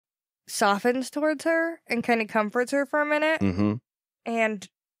softens towards her and kind of comforts her for a minute. Mm-hmm. And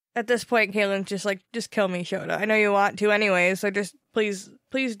at this point, Kaylin's just like, just kill me, Shota. I know you want to anyway, so just please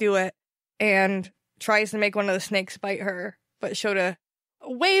do it. And tries to make one of the snakes bite her, but Shota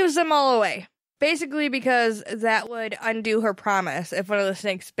waves them all away. Basically because that would undo her promise if one of the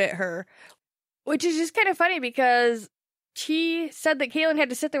snakes bit her. Which is just kind of funny because she said that Kaylin had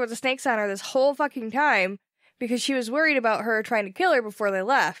to sit there with the snakes on her this whole fucking time because she was worried about her trying to kill her before they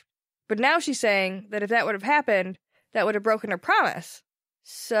left. But now she's saying that if that would have happened, that would have broken her promise.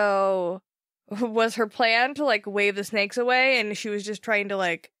 So was her plan to like wave the snakes away and she was just trying to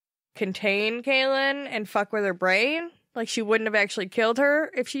like contain Kaylin and fuck with her brain? Like she wouldn't have actually killed her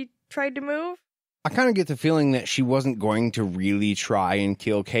if she tried to move? I kind of get the feeling that she wasn't going to really try and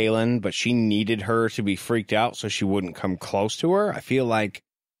kill Kaylin, but she needed her to be freaked out so she wouldn't come close to her. I feel like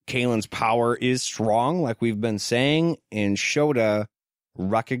Kaylin's power is strong, like we've been saying, and Shota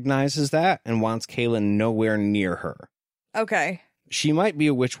recognizes that and wants Kaylin nowhere near her. Okay. She might be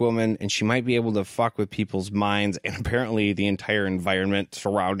a witch woman, and she might be able to fuck with people's minds and apparently the entire environment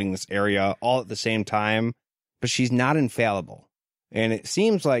surrounding this area all at the same time, but she's not infallible. And it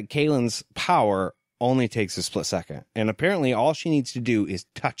seems like Kaylin's power only takes a split second. And apparently all she needs to do is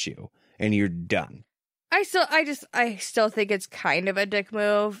touch you and you're done. I still think it's kind of a dick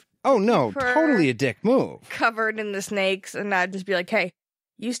move. Oh no, totally a dick move. Covered in the snakes and not just be like, hey,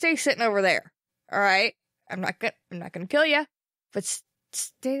 you stay sitting over there. All right. I'm not gonna kill you, but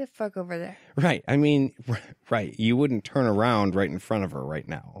stay the fuck over there. Right. I mean, right. You wouldn't turn around right in front of her right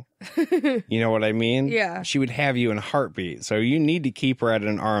now. You know what I mean? Yeah. She would have you in a heartbeat. So you need to keep her at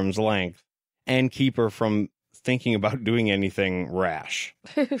an arm's length and keep her from thinking about doing anything rash.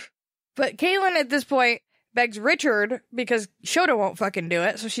 But Kaylin at this point begs Richard because Shota won't fucking do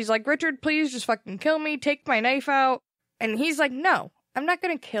it. So she's like, Richard, please just fucking kill me. Take my knife out. And he's like, no, I'm not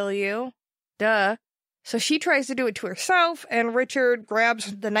going to kill you. Duh. So she tries to do it to herself, and Richard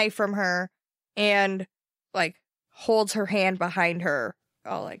grabs the knife from her and, like, holds her hand behind her.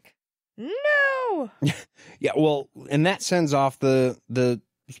 All like, no! Yeah, well, and that sends off the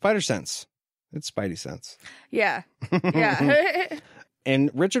spider sense. It's Spidey sense. Yeah. Yeah.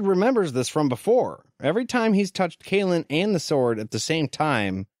 And Richard remembers this from before. Every time he's touched Kaylin and the sword at the same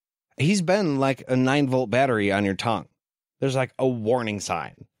time, he's been like a 9-volt battery on your tongue. There's like a warning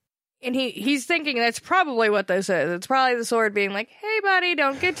sign. And he's thinking that's probably what this is. It's probably the sword being like, hey, buddy,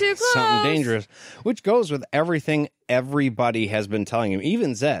 don't get too close. Something dangerous. Which goes with everything everybody has been telling him.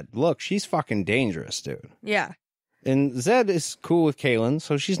 Even Zed. Look, she's fucking dangerous, dude. Yeah. And Zed is cool with Kaylin,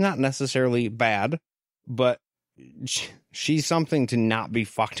 so she's not necessarily bad, but she's something to not be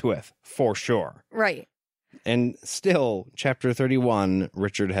fucked with, for sure. Right. And still, chapter 31,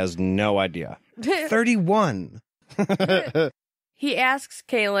 Richard has no idea. 31! He asks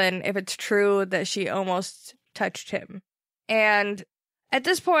Kaylin if it's true that she almost touched him. And at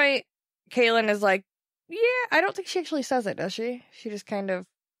this point, Kaylin is like, yeah, I don't think she actually says it, does she? She just kind of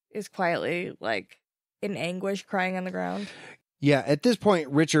is quietly, like, in anguish, crying on the ground. Yeah, at this point,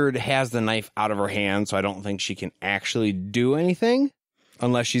 Richard has the knife out of her hand, so I don't think she can actually do anything.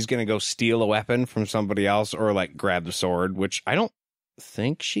 Unless she's going to go steal a weapon from somebody else or, like, grab the sword, which I don't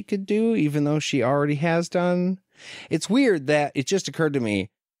think she could do, even though she already has done. It's weird that it just occurred to me,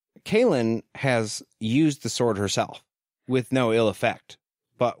 Kaylin has used the sword herself with no ill effect.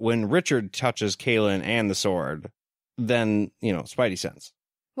 But when Richard touches Kaylin and the sword, then, you know, Spidey sense.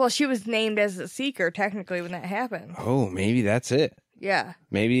 Well, she was named as the Seeker, technically, when that happened. Oh, maybe that's it. Yeah.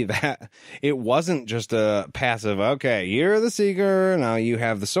 Maybe that it wasn't just a passive, okay, you're the Seeker, now you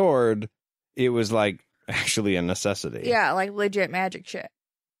have the sword. It was like actually a necessity. Yeah, like legit magic shit.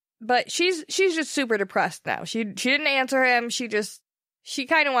 But she's just super depressed now. She didn't answer him. She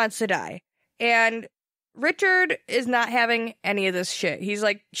kind of wants to die. And Richard is not having any of this shit. He's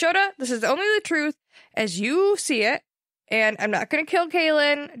like, Shota, this is only the truth as you see it. And I'm not going to kill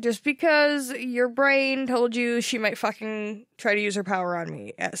Kaylin just because your brain told you she might fucking try to use her power on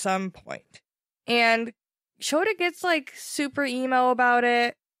me at some point. And Shota gets like super emo about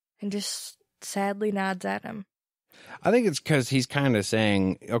it and just sadly nods at him. I think it's because he's kind of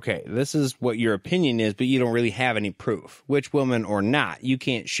saying, okay, this is what your opinion is, but you don't really have any proof. Witch woman or not, you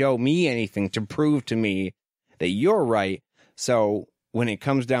can't show me anything to prove to me that you're right. So when it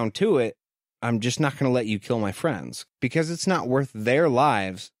comes down to it, I'm just not going to let you kill my friends because it's not worth their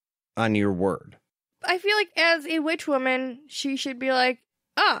lives on your word. I feel like as a witch woman, she should be like,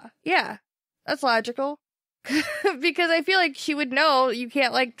 yeah, that's logical. Because I feel like she would know you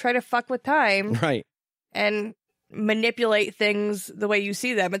can't like try to fuck with time. Right. And manipulate things the way you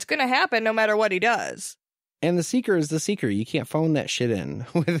see them. It's going to happen no matter what he does. And the seeker is the seeker. You can't phone that shit in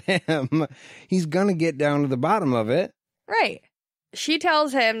with him. He's going to get down to the bottom of it. Right. She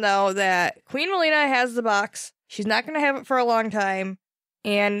tells him, though, that Queen Melina has the box. She's not going to have it for a long time.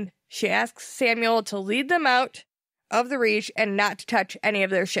 And she asks Samuel to lead them out of the Reach and not to touch any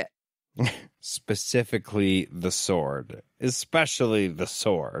of their shit. Specifically the sword. Especially the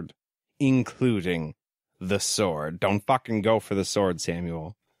sword. Including the sword. Don't fucking go for the sword,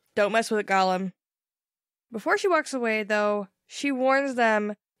 Samuel. Don't mess with it, Gollum. Before she walks away, though, she warns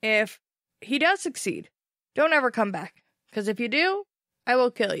them if he does succeed, don't ever come back. Because if you do, I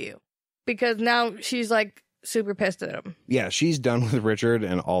will kill you. Because now she's, like, super pissed at him. Yeah, she's done with Richard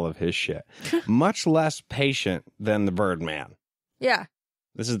and all of his shit. Much less patient than the Birdman. Yeah.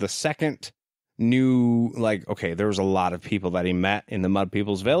 This is the second new, like, okay, there was a lot of people that he met in the Mud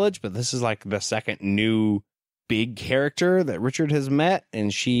People's Village, but this is, like, the second new big character that Richard has met,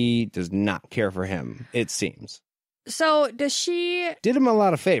 and she does not care for him, it seems. So, does she... Did him a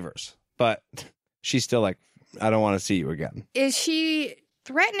lot of favors, but she's still like, I don't want to see you again. Is she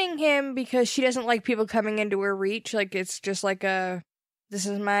threatening him because she doesn't like people coming into her reach? Like, it's just like a, this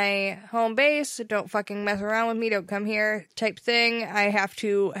is my home base, don't fucking mess around with me, don't come here type thing. I have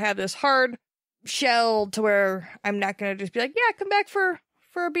to have this hard shell to where I'm not going to just be like, yeah, come back for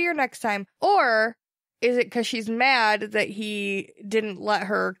a beer next time. Or... is it because she's mad that he didn't let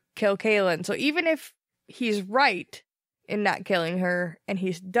her kill Kaylin? So even if he's right in not killing her and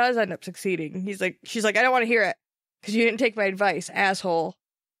he does end up succeeding, she's like, I don't want to hear it because you didn't take my advice, asshole.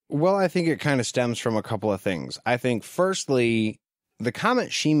 Well, I think it kind of stems from a couple of things. I think, firstly, the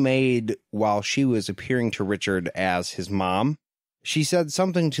comment she made while she was appearing to Richard as his mom, she said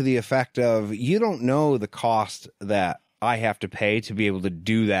something to the effect of, you don't know the cost that I have to pay to be able to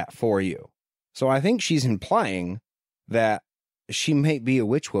do that for you. So I think she's implying that she may be a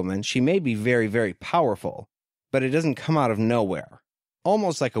witch woman. She may be very, very powerful, but it doesn't come out of nowhere.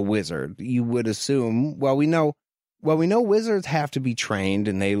 Almost like a wizard, you would assume. Well, we know wizards have to be trained,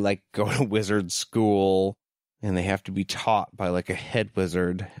 and they like go to wizard school, and they have to be taught by like a head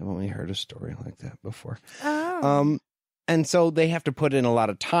wizard. I've only heard a story like that before. Oh. And so they have to put in a lot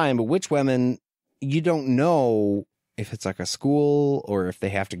of time. But witch women, you don't know if it's like a school or if they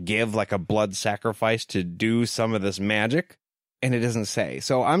have to give like a blood sacrifice to do some of this magic, and it doesn't say.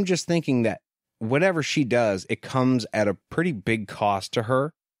 So I'm just thinking that whatever she does, it comes at a pretty big cost to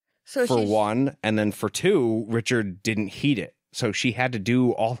her, so for one, and then for two, Richard didn't heed it. So she had to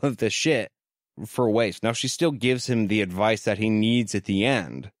do all of this shit for waste. Now she still gives him the advice that he needs at the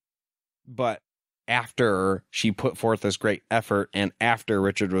end, but after she put forth this great effort and after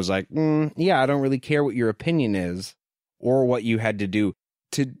Richard was like, yeah, I don't really care what your opinion is, or what you had to do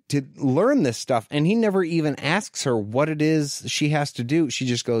to learn this stuff. And he never even asks her what it is she has to do. She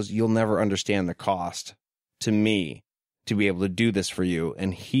just goes, you'll never understand the cost to me to be able to do this for you.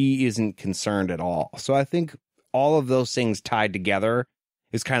 And he isn't concerned at all. So I think all of those things tied together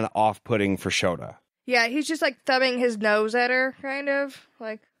is kind of off-putting for Shota. Yeah, he's just like thumbing his nose at her, kind of.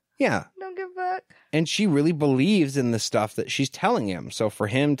 Like, yeah. Don't give a fuck. And she really believes in the stuff that she's telling him. So for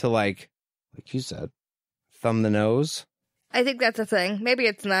him to like you said, thumb the nose... I think that's a thing. Maybe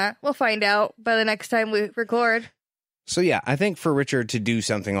it's not. We'll find out by the next time we record. So yeah, I think for Richard to do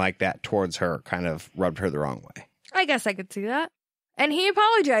something like that towards her kind of rubbed her the wrong way. I guess I could see that. And he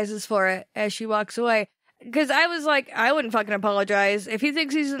apologizes for it as she walks away. Because I was like, I wouldn't fucking apologize. If he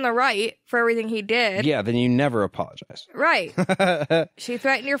thinks he's in the right for everything he did. Yeah, then you never apologize. Right. She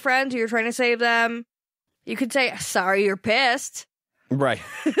threatened your friends, you're trying to save them. You could say, sorry, you're pissed. Right.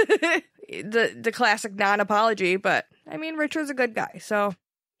 The classic non-apology, but I mean, Richard's a good guy, so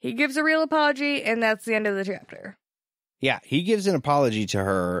he gives a real apology, and that's the end of the chapter. Yeah, he gives an apology to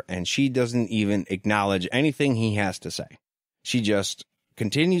her, and she doesn't even acknowledge anything he has to say. She just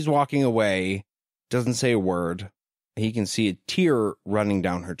continues walking away, doesn't say a word. He can see a tear running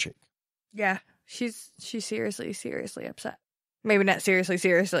down her cheek. Yeah, she's seriously upset. Maybe not seriously,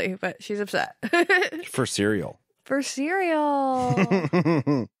 but she's upset. For cereal. For cereal.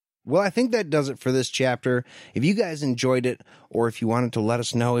 Well, I think that does it for this chapter. If you guys enjoyed it, or if you wanted to let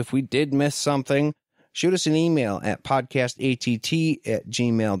us know if we did miss something, shoot us an email at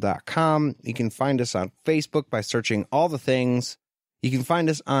podcastatt@gmail.com. You can find us on Facebook by searching all the things. You can find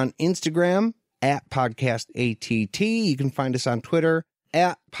us on Instagram at podcastatt. You can find us on Twitter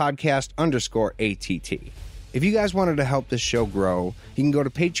at podcast_ATT. If you guys wanted to help this show grow, you can go to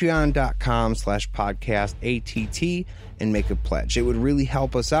patreon.com/podcastatt and make a pledge. It would really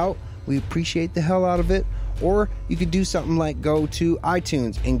help us out. We appreciate the hell out of it. Or you could do something like go to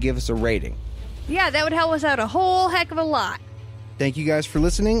iTunes and give us a rating. Yeah, that would help us out a whole heck of a lot. Thank you guys for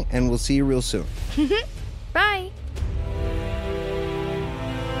listening, and we'll see you real soon. Bye.